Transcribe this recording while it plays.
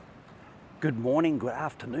Good morning, good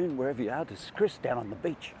afternoon, wherever you are. This is Chris down on the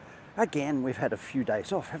beach. Again, we've had a few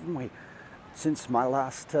days off, haven't we? Since my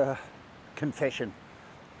last confession.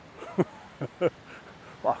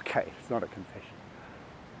 Okay, it's not a confession.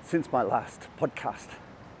 Since my last podcast.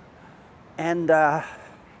 And,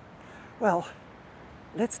 well,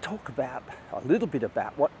 let's talk about a little bit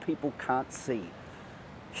about what people can't see.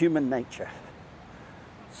 Human nature.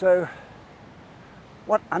 So,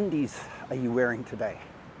 what undies are you wearing today?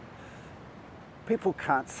 People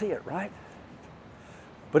can't see it, right?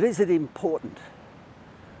 But is it important?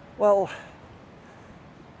 Well,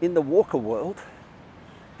 in the walker world,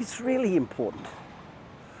 it's really important.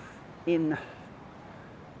 In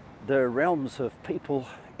the realms of people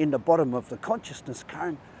in the bottom of the consciousness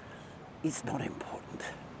current, it's not important.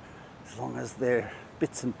 As long as their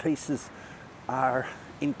bits and pieces are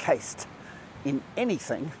encased in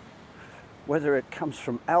anything, whether it comes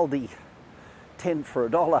from Aldi, 10 for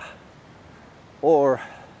 $1, or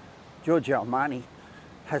Giorgio Armani,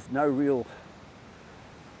 has no real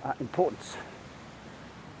importance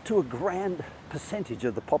to a grand percentage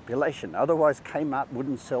of the population. Otherwise, Kmart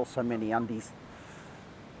wouldn't sell so many undies,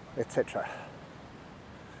 etc.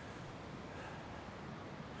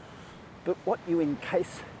 But what you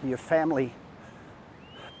encase your family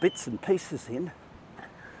bits and pieces in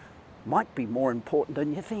might be more important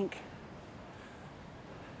than you think.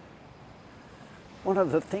 One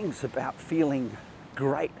of the things about feeling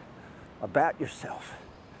great about yourself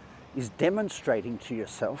is demonstrating to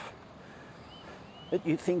yourself that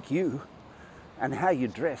you think you and how you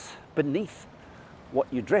dress beneath what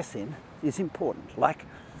you dress in is important. Like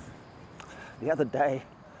the other day,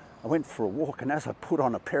 I went for a walk, and as I put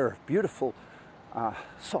on a pair of beautiful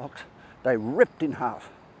socks, they ripped in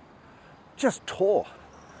half, just tore.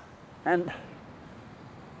 And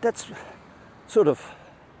that's sort of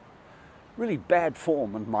really bad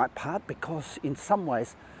form on my part, because in some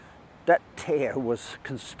ways that tear was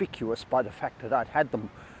conspicuous by the fact that I'd had them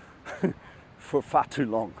for far too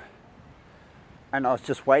long, and I was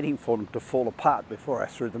just waiting for them to fall apart before I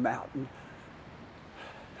threw them out. And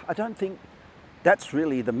I don't think that's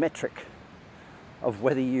really the metric of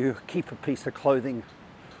whether you keep a piece of clothing,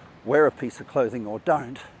 wear a piece of clothing, or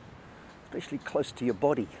don't, especially close to your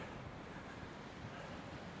body.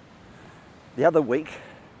 The other week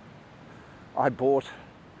I bought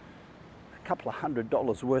a couple of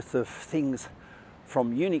 $100 worth of things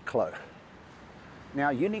from Uniqlo.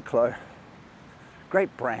 Now, Uniqlo,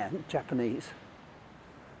 great brand, Japanese,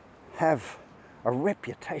 have a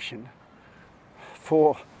reputation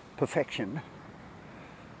for perfection,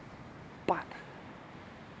 but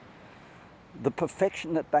the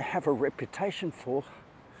perfection that they have a reputation for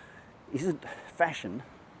isn't fashion.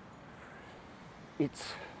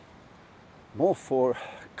 It's more for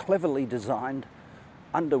cleverly designed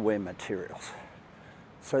underwear materials.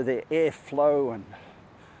 So they're airflow and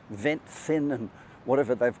vent thin and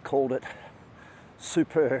whatever they've called it,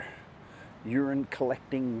 super urine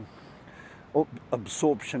collecting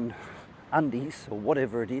absorption undies or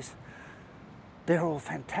whatever it is. They're all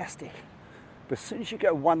fantastic. But as soon as you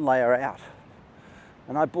go one layer out,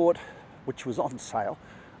 and I bought, which was on sale,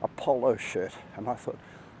 a polo shirt, and I thought,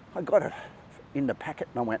 I got it in the packet,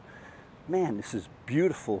 and I went, man, this is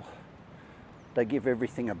beautiful. They give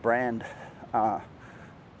everything a brand.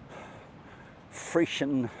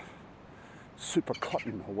 Frisian Super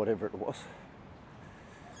Cotton or whatever it was.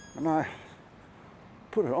 And I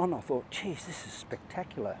put it on. I thought, geez, this is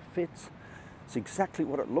spectacular. It fits. It's exactly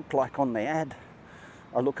what it looked like on the ad.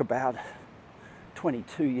 I look about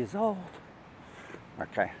 22 years old.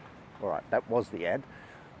 Okay, all right, that was the ad.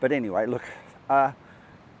 But anyway, look.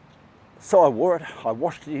 So I wore it. I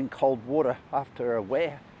washed it in cold water after a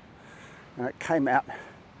wear, and it came out.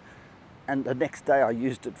 And the next day I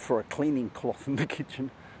used it for a cleaning cloth in the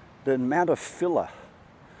kitchen. The amount of filler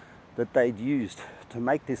that they'd used to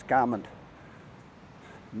make this garment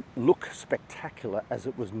look spectacular as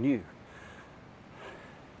it was new.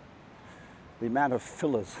 The amount of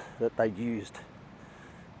fillers that they'd used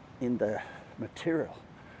in the material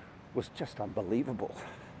was just unbelievable.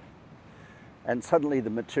 And suddenly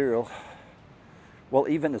the material, well,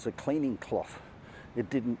 even as a cleaning cloth, it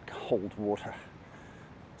didn't hold water.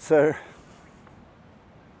 So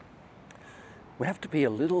we have to be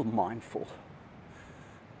a little mindful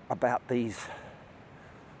about these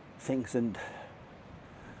things. And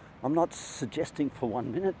I'm not suggesting for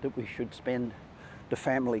 1 minute that we should spend the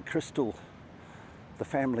family crystal, the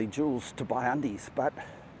family jewels to buy undies, but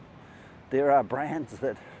there are brands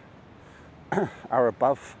that are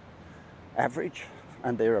above average,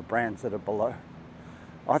 and there are brands that are below.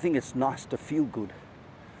 I think it's nice to feel good.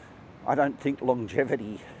 I don't think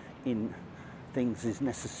longevity in things is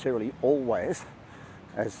necessarily always,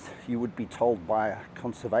 as you would be told by a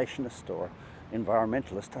conservationist or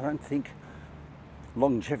environmentalist. I don't think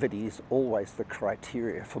longevity is always the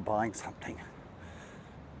criteria for buying something.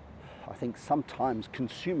 I think sometimes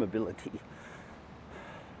consumability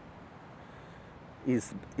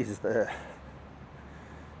is the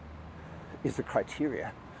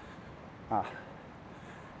criteria.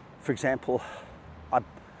 For example, I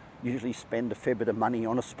usually spend a fair bit of money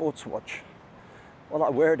on a sports watch. Well, I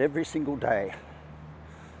wear it every single day,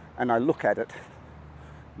 and I look at it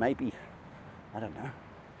maybe,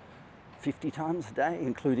 50 times a day,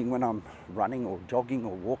 including when I'm running or jogging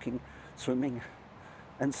or walking, swimming.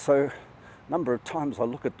 And so, number of times I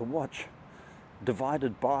look at the watch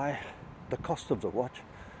divided by the cost of the watch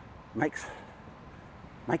makes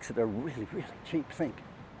it a really, really cheap thing.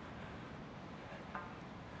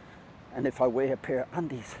 And if I wear a pair of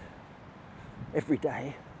undies every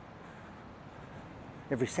day,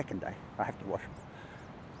 every second day, I have to wash them.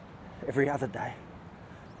 Every other day,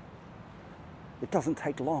 it doesn't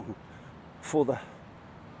take long for the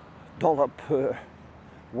dollar per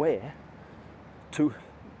wear to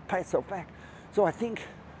pay itself back. So I think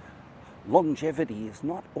longevity is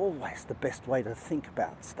not always the best way to think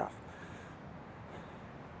about stuff.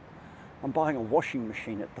 I'm buying a washing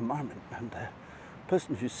machine at the moment, and the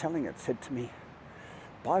person who's selling it said to me,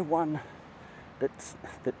 buy one that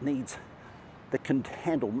can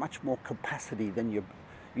handle much more capacity than you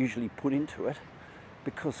usually put into it,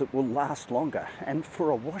 because it will last longer. And for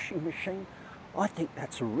a washing machine, I think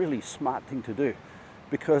that's a really smart thing to do,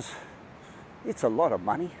 because it's a lot of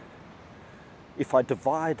money. If I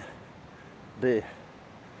divide the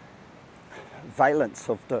valence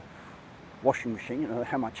of the washing machine,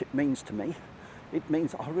 how much it means to me, it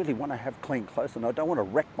means I really want to have clean clothes, and I don't want to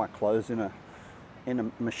wreck my clothes in a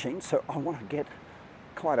machine. So I want to get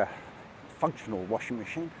quite a functional washing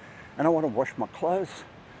machine, and I want to wash my clothes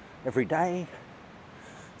every day.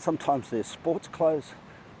 Sometimes there's sports clothes.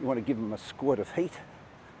 You want to give them a squirt of heat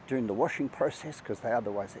during the washing process, because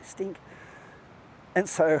otherwise they stink. And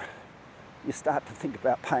so you start to think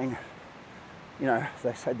about paying,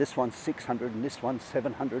 they say this one's 600 and this one's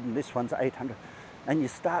 700 and this one's 800. And you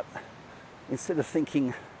start, instead of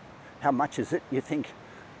thinking how much is it, you think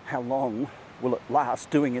how long will it last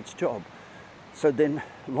doing its job. So then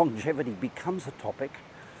longevity becomes a topic.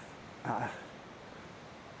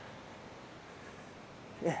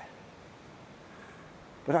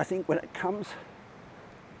 But I think when it comes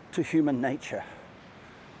to human nature,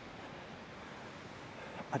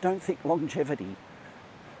 I don't think longevity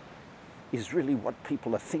is really what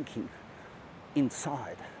people are thinking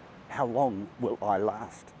inside. How long will I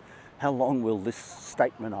last? How long will this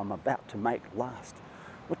statement I'm about to make last?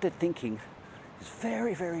 What they're thinking is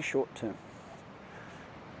very, very short term.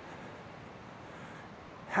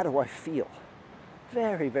 How do I feel?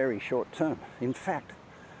 Very, very short term. In fact,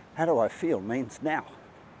 how do I feel means now.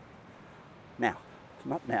 Now.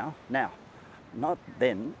 Not now. Now. Not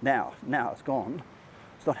then. Now. Now it's gone.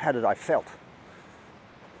 It's not how did I felt.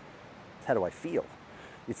 It's how do I feel.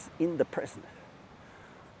 It's in the present.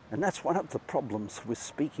 And that's one of the problems with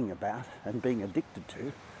speaking about and being addicted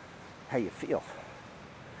to, how you feel.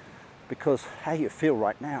 Because how you feel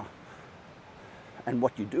right now and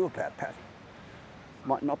what you do about that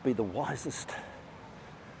might not be the wisest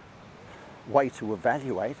way to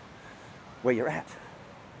evaluate where you're at,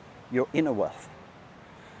 your inner wealth.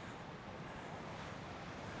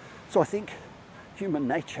 So I think human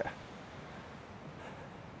nature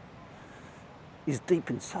is deep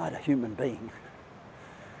inside a human being,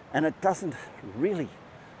 and it doesn't really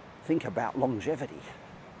think about longevity.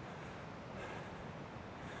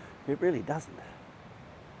 It really doesn't.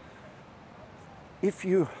 If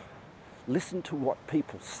you listen to what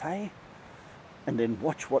people say and then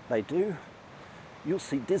watch what they do, you'll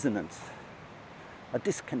see dissonance, a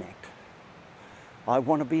disconnect. I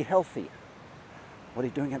want to be healthy. What are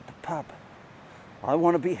you doing at the pub? I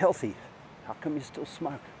want to be healthy. How come you still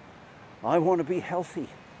smoke? I want to be healthy.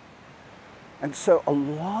 And so a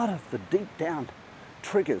lot of the deep down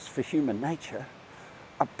triggers for human nature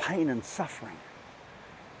are pain and suffering.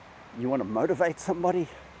 You want to motivate somebody?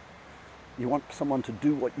 You want someone to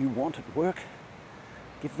do what you want at work?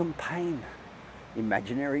 Give them pain.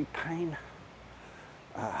 Imaginary pain.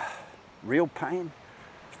 Real pain.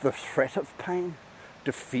 The threat of pain.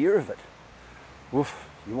 The fear of it. Oof,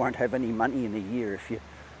 you won't have any money in a year if you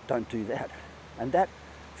don't do that. And that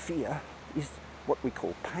fear is what we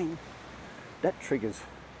call pain. That triggers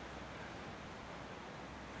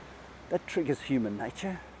human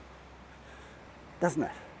nature, doesn't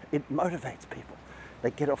it? It motivates people.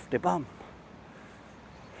 They get off their bum.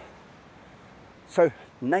 So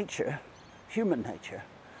nature, human nature,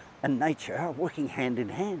 and nature are working hand in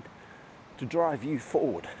hand to drive you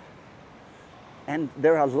forward. And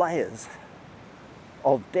there are layers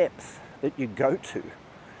of depth that you go to.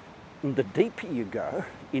 And the deeper you go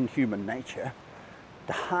in human nature,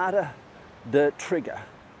 the harder the trigger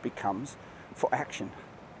becomes for action.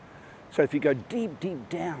 So if you go deep, deep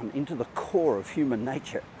down into the core of human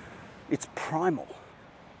nature, it's primal.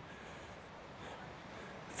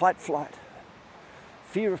 Fight, flight,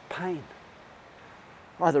 fear of pain.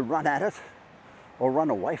 Either run at it or run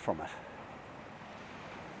away from it.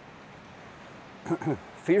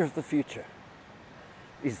 Fear of the future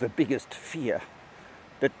is the biggest fear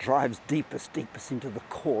that drives deepest into the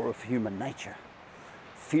core of human nature.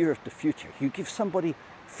 Fear of the future. You give somebody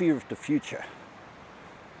fear of the future,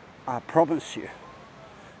 I promise you,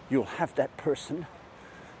 you'll have that person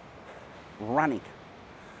running,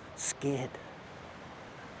 scared.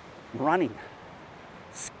 Running,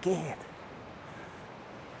 scared.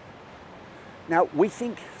 Now, we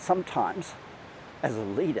think sometimes, as a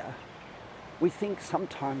leader,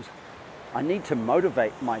 I need to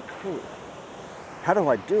motivate my crew. How do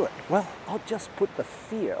I do it? Well, I'll just put the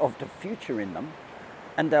fear of the future in them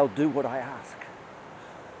and they'll do what I ask.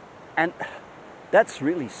 And that's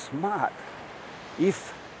really smart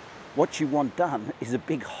if what you want done is a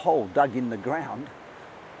big hole dug in the ground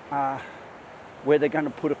where they're going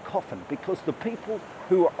to put a coffin, because the people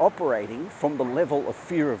who are operating from the level of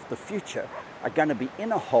fear of the future are going to be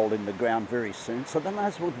in a hole in the ground very soon, so they might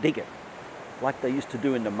as well dig it, like they used to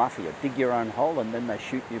do in the mafia. Dig your own hole and then they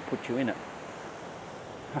shoot you, put you in it.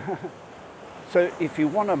 So if you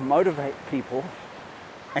want to motivate people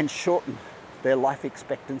and shorten their life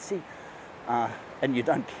expectancy, and you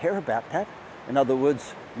don't care about that, in other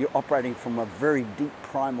words, you're operating from a very deep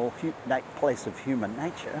primal place of human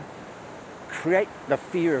nature, create the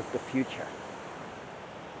fear of the future.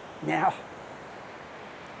 Now,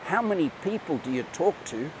 how many people do you talk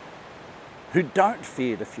to who don't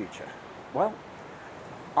fear the future? Well,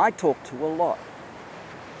 I talk to a lot.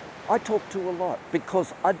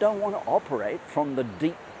 Because I don't want to operate from the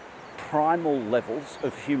deep primal levels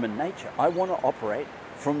of human nature. I want to operate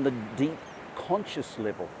from the deep conscious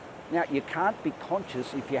level. Now, you can't be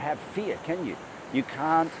conscious if you have fear, can you? You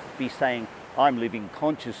can't be saying, I'm living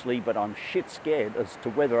consciously, but I'm shit scared as to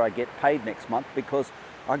whether I get paid next month because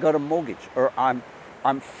I got a mortgage, or I'm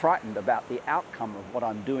frightened about the outcome of what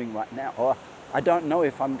I'm doing right now, or I don't know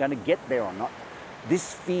if I'm going to get there or not.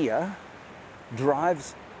 This fear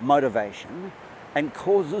drives motivation and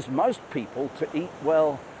causes most people to eat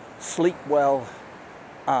well, sleep well,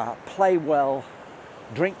 play well,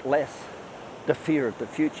 drink less. The fear of the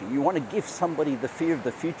future. You want to give somebody the fear of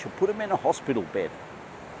the future, put them in a hospital bed.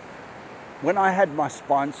 When I had my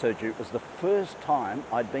spine surgery, it was the first time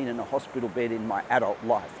I'd been in a hospital bed in my adult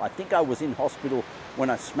life. I think I was in hospital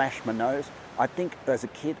when I smashed my nose. I think as a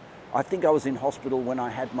kid, I think I was in hospital when I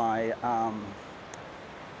had my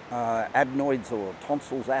adenoids or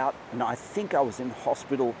tonsils out, and I think I was in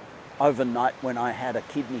hospital overnight when I had a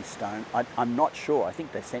kidney stone. I'm not sure. I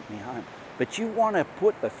think they sent me home. But you want to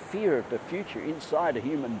put the fear of the future inside a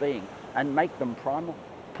human being and make them primal,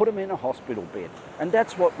 put them in a hospital bed. And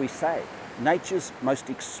that's what we say. Nature's most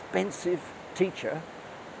expensive teacher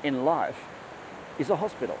in life is a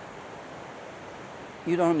hospital.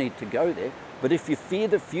 You don't need to go there, but if you fear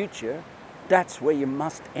the future, that's where you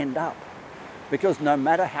must end up. Because no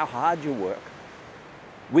matter how hard you work,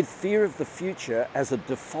 with fear of the future as a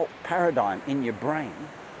default paradigm in your brain,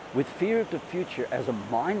 with fear of the future as a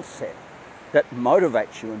mindset that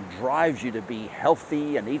motivates you and drives you to be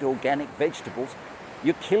healthy and eat organic vegetables,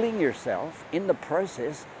 you're killing yourself in the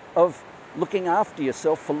process of looking after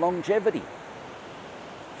yourself for longevity.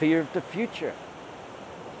 Fear of the future.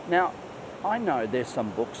 Now, I know there's some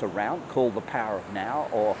books around called The Power of Now,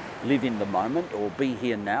 or Live in the Moment, or Be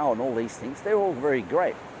Here Now, and all these things. They're all very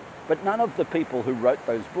great. But none of the people who wrote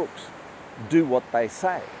those books do what they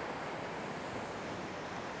say.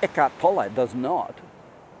 Eckhart Tolle does not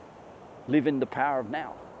live in the power of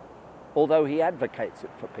now, although he advocates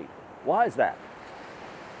it for people. Why is that?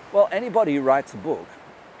 Well, anybody who writes a book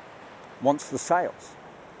wants the sales.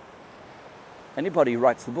 Anybody who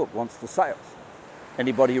writes the book wants the sales.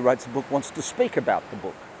 Anybody who writes a book wants to speak about the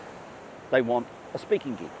book. They want a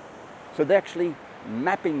speaking gig. So they're actually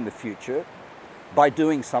mapping the future by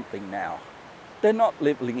doing something now. They're not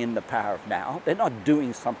living in the power of now. They're not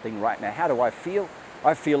doing something right now. How do I feel?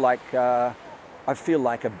 I feel like a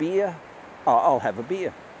beer. Oh, I'll have a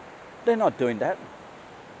beer. They're not doing that.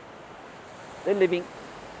 They're living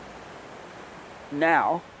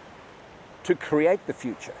now to create the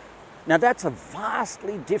future. Now that's a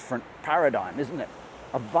vastly different paradigm, isn't it?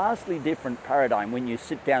 A vastly different paradigm when you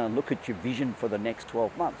sit down and look at your vision for the next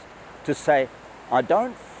 12 months. To say, I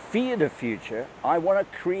don't fear the future, I want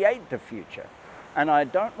to create the future. And I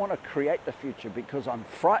don't want to create the future because I'm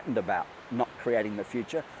frightened about not creating the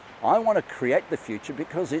future. I want to create the future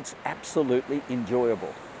because it's absolutely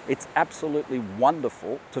enjoyable. It's absolutely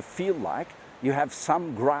wonderful to feel like you have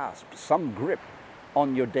some grasp, some grip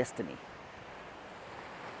on your destiny.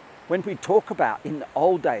 When we talk about, in the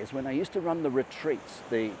old days, when I used to run the retreats,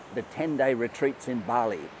 the 10-day retreats in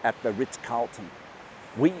Bali at the Ritz-Carlton,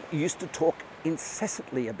 we used to talk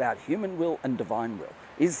incessantly about human will and divine will.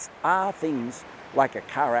 Are things like a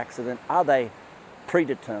car accident, are they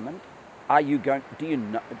predetermined? Are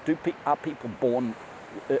people born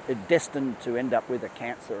destined to end up with a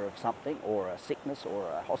cancer of something, or a sickness, or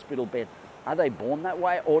a hospital bed? Are they born that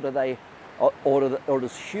way, or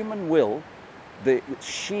does human will, the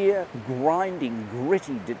sheer grinding,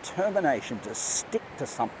 gritty determination to stick to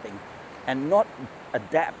something and not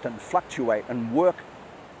adapt and fluctuate and work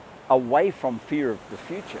away from fear of the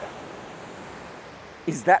future,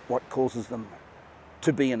 is that what causes them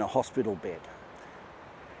to be in a hospital bed?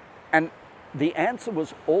 And the answer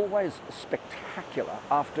was always spectacular.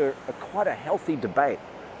 After quite a healthy debate,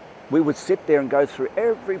 we would sit there and go through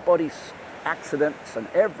everybody's accidents and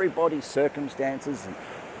everybody's circumstances, and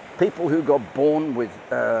people who got born with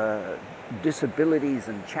disabilities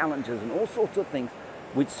and challenges and all sorts of things.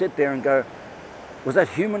 We'd sit there and go, was that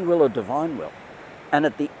human will or divine will? And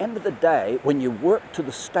at the end of the day, when you work to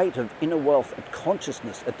the state of inner wealth at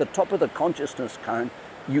consciousness, at the top of the consciousness cone,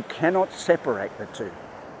 you cannot separate the two.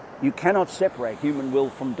 You cannot separate human will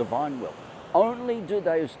from divine will. Only do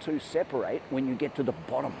those two separate when you get to the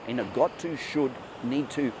bottom, in a got to, should, need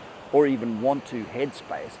to, or even want to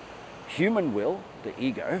headspace. Human will, the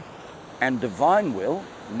ego, and divine will,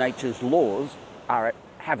 nature's laws, are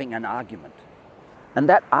having an argument. And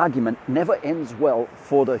that argument never ends well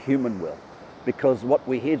for the human will, because what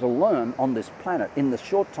we're here to learn on this planet, in the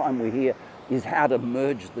short time we're here, is how to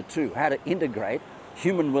merge the two, how to integrate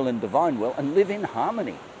human will and divine will and live in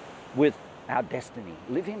harmony with our destiny,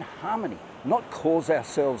 live in harmony, not cause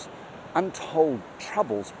ourselves untold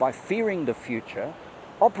troubles by fearing the future,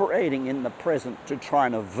 operating in the present to try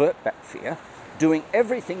and avert that fear, doing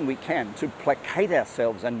everything we can to placate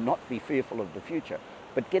ourselves and not be fearful of the future,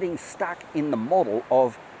 but getting stuck in the model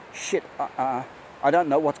of, shit, I don't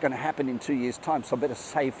know what's going to happen in 2 years' time, so I better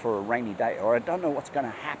save for a rainy day, or I don't know what's going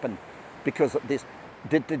to happen because of this.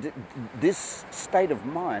 This state of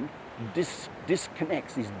mind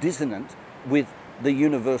disconnects, is dissonant with the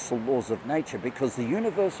universal laws of nature, because the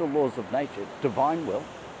universal laws of nature, divine will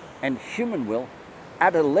and human will,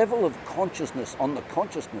 at a level of consciousness on the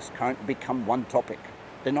consciousness current, become one topic.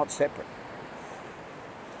 They're not separate.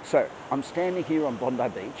 So I'm standing here on Bondi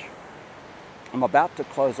Beach. I'm about to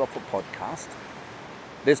close off a podcast.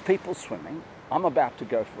 There's people swimming. I'm about to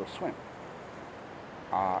go for a swim.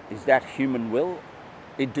 Is that human will?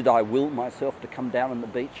 Did I will myself to come down on the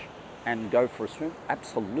beach and go for a swim?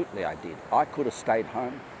 Absolutely I did. I could have stayed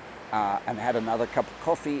home and had another cup of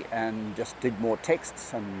coffee and just did more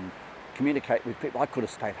texts and communicate with people. I could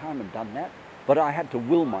have stayed home and done that, but I had to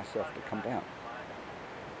will myself to come down.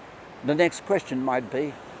 The next question might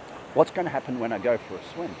be, what's going to happen when I go for a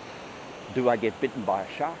swim? Do I get bitten by a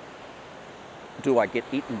shark? Do I get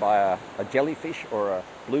eaten by a jellyfish or a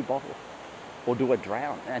blue bottle? Or do I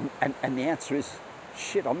drown? And the answer is,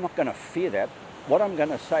 shit, I'm not going to fear that. What I'm going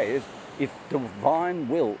to say is, if divine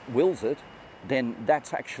will wills it, then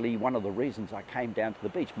that's actually one of the reasons I came down to the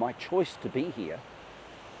beach. My choice to be here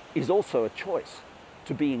is also a choice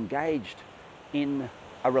to be engaged in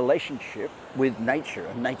a relationship with nature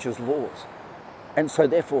and nature's laws. And so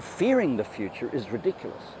therefore fearing the future is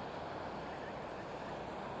ridiculous.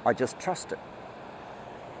 I just trust it.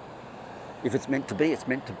 If it's meant to be, it's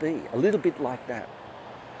meant to be. A little bit like that.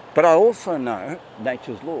 But I also know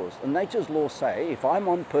nature's laws. And nature's laws say, if I'm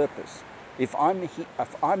on purpose, if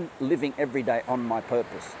I'm living every day on my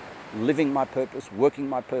purpose, living my purpose, working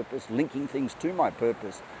my purpose, linking things to my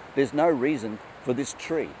purpose, there's no reason for this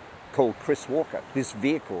tree called Chris Walker, this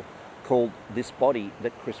vehicle called this body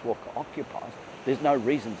that Chris Walker occupies, there's no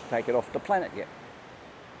reason to take it off the planet yet.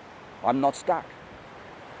 I'm not stuck.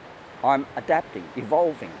 I'm adapting,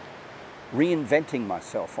 evolving, reinventing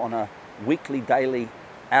myself on a weekly, daily,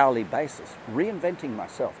 hourly basis, reinventing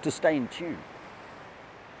myself to stay in tune.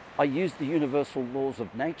 I use the universal laws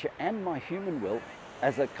of nature and my human will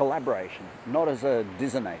as a collaboration, not as a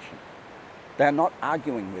dissonation. They're not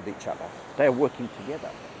arguing with each other. They're working together.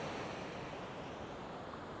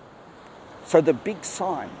 So the big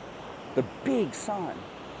sign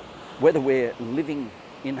whether we're living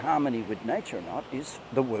in harmony with nature or not, is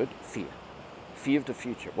the word fear. Fear of the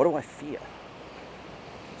future. What do I fear?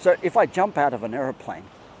 So if I jump out of an aeroplane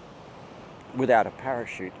without a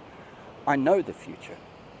parachute, I know the future.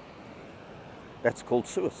 That's called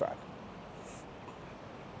suicide.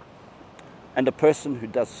 And a person who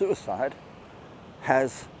does suicide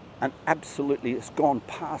has it's gone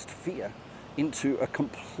past fear into a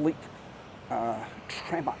complete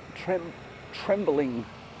trembling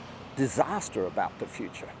disaster about the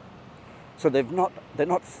future. So they're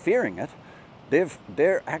not fearing it.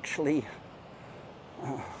 They're actually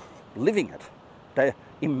living it. Their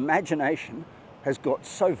imagination has got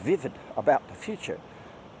so vivid about the future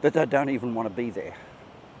that they don't even want to be there.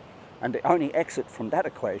 And the only exit from that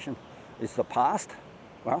equation is the past.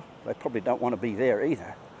 Well, they probably don't want to be there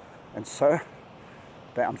either. And so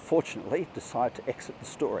they unfortunately decide to exit the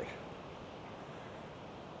story.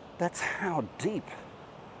 That's how deep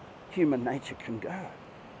human nature can go.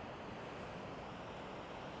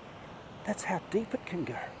 That's how deep it can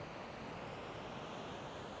go.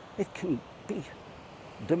 It can be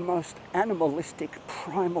the most animalistic,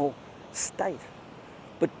 primal state.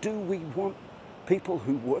 But do we want people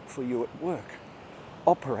who work for you at work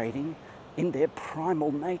operating in their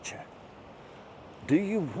primal nature? Do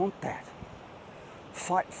you want that?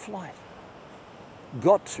 Fight, flight.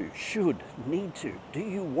 Got to, should, need to. Do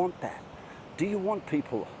you want that? Do you want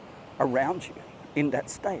people around you in that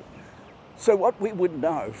state? So what we would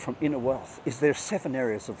know from inner wealth is there are 7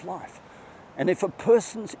 areas of life. And if a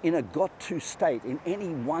person's in a got to state in any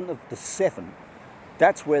one of the 7,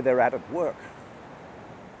 that's where they're at work.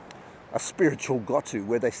 A spiritual got to,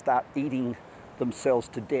 where they start eating themselves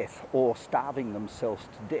to death or starving themselves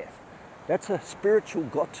to death. That's a spiritual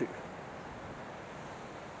got to.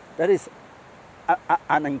 That is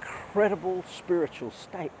an incredible spiritual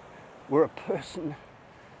state where a person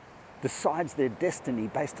decides their destiny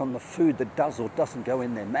based on the food that does or doesn't go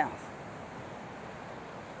in their mouth.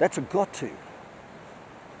 That's a got to.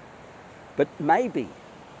 But maybe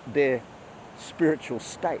their spiritual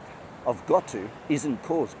state of got to isn't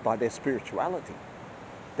caused by their spirituality.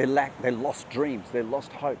 They lost dreams, they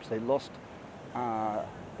lost hopes, they lost,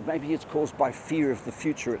 maybe it's caused by fear of the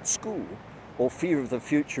future at school, or fear of the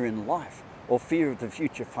future in life, or fear of the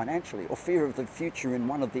future financially, or fear of the future in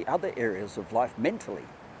one of the other areas of life mentally.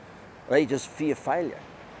 They just fear failure.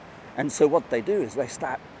 And so what they do is they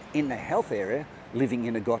start in the health area living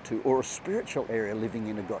in a got to, or a spiritual area living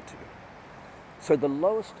in a got to. So the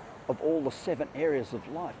lowest of all the 7 areas of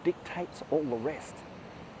life dictates all the rest.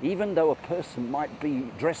 Even though a person might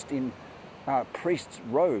be dressed in priest's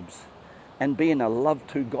robes and be in a love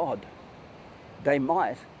to God, they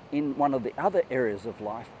might, in one of the other areas of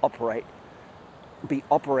life, be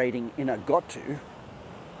operating in a got to.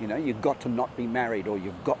 You know, you've got to not be married, or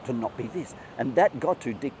you've got to not be this. And that got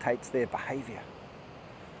to dictates their behavior.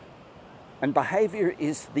 And behavior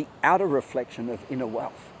is the outer reflection of inner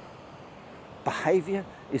wealth. Behavior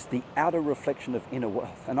is the outer reflection of inner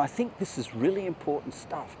wealth. And I think this is really important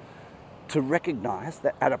stuff to recognize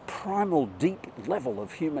that at a primal, deep level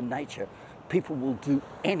of human nature, people will do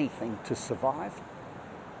anything to survive,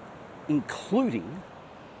 including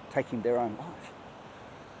taking their own life.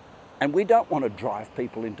 And we don't want to drive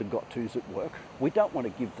people into got-tos at work. We don't want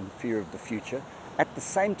to give them fear of the future. At the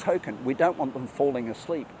same token, we don't want them falling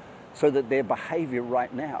asleep so that their behavior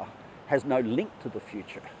right now has no link to the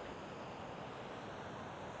future.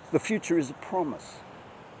 The future is a promise.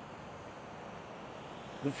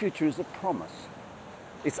 The future is a promise.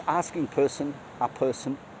 It's asking a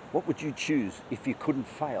person, what would you choose if you couldn't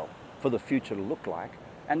fail for the future to look like,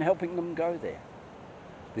 and helping them go there.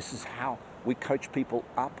 This is how we coach people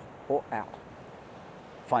up or out.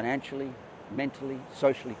 Financially, mentally,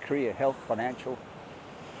 socially, career, health, financial,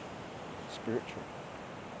 spiritual.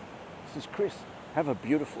 This is Chris. Have a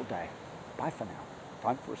beautiful day. Bye for now.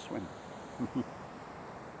 Time for a swim.